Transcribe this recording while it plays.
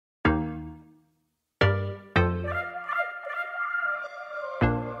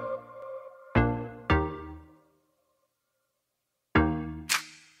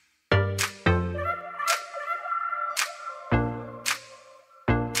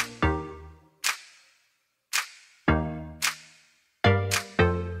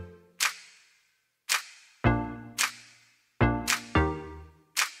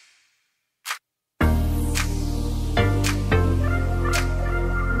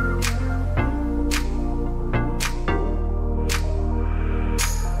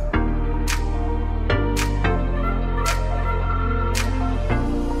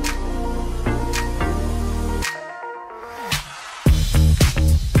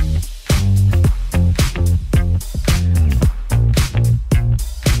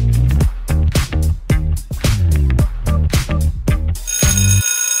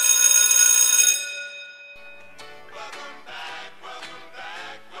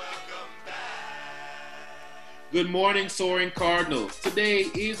Good morning, Soaring Cardinals. Today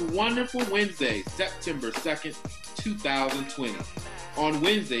is Wonderful Wednesday, September 2nd, 2020. On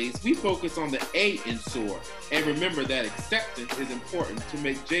Wednesdays, we focus on the A in SOAR, and remember that acceptance is important to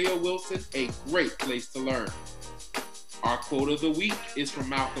make J.O. Wilson a great place to learn. Our quote of the week is from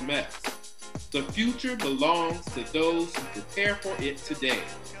Malcolm X. The future belongs to those who prepare for it today.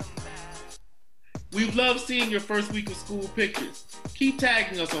 We've loved seeing your first week of school pictures. Keep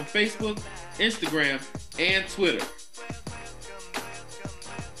tagging us on Facebook, Instagram, and Twitter.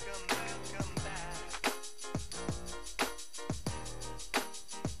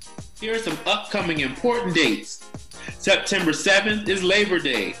 Here are some upcoming important dates. September 7th is Labor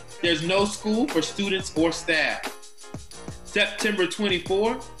Day. There's no school for students or staff. September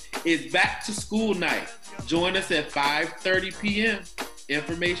 24th is Back to School Night. Join us at 5:30 p.m.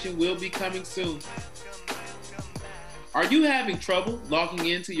 Information will be coming soon. Are you having trouble logging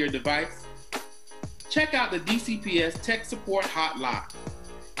into your device? Check out the DCPS Tech Support Hotline.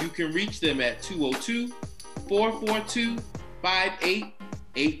 You can reach them at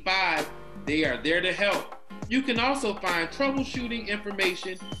 202-442-5885. They are there to help. You can also find troubleshooting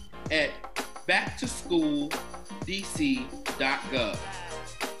information at backtosschooldc.gov.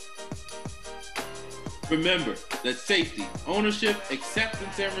 Remember that safety, ownership,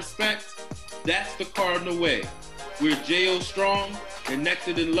 acceptance, and respect, that's the Cardinal way. We're J.O. Strong,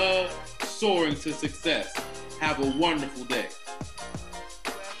 connected in love, soaring to success. Have a wonderful day.